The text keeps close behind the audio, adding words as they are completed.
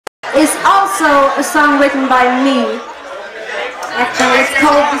is also a song written by me. Actually, it's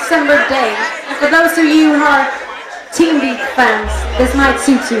called December Day. And for those of you who are Teen Beat fans, this might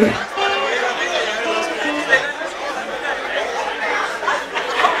suit you.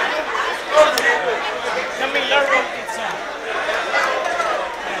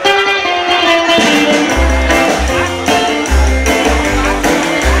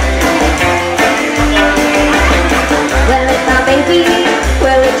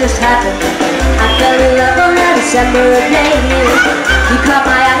 Well, it just happened. I fell in love on a December day. He caught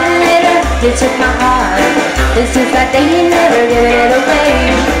my eye later, he took my heart. And since that day, he never given it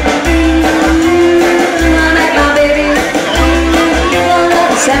away. I met my baby on a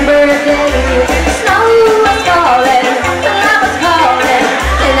December day. Snow was falling, the love was calling,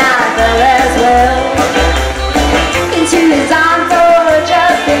 and I fell as well into his arms for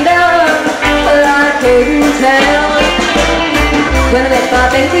just enough. Well, I couldn't tell. When I met my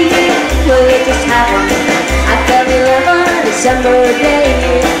baby, well, it just happened. I fell in love on a December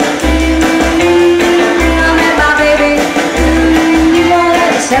day. I met my baby on a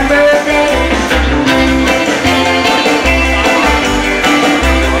December day.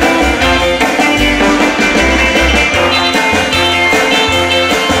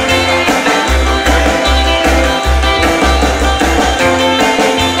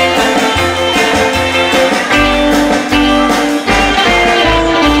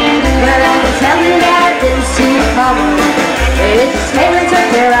 It just came and took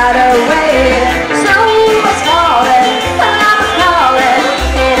me right away. Snow was falling, the love was calling,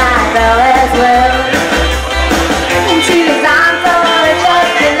 and I fell as well into his arms for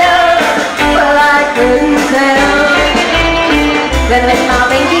just enough. Well, I couldn't tell. Then with my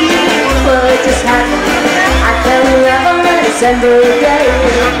baby, well, it just happened. I fell in love on a December day.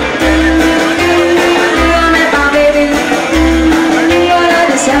 I met my baby on a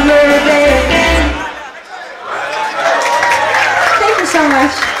December day. Thank you so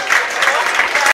much.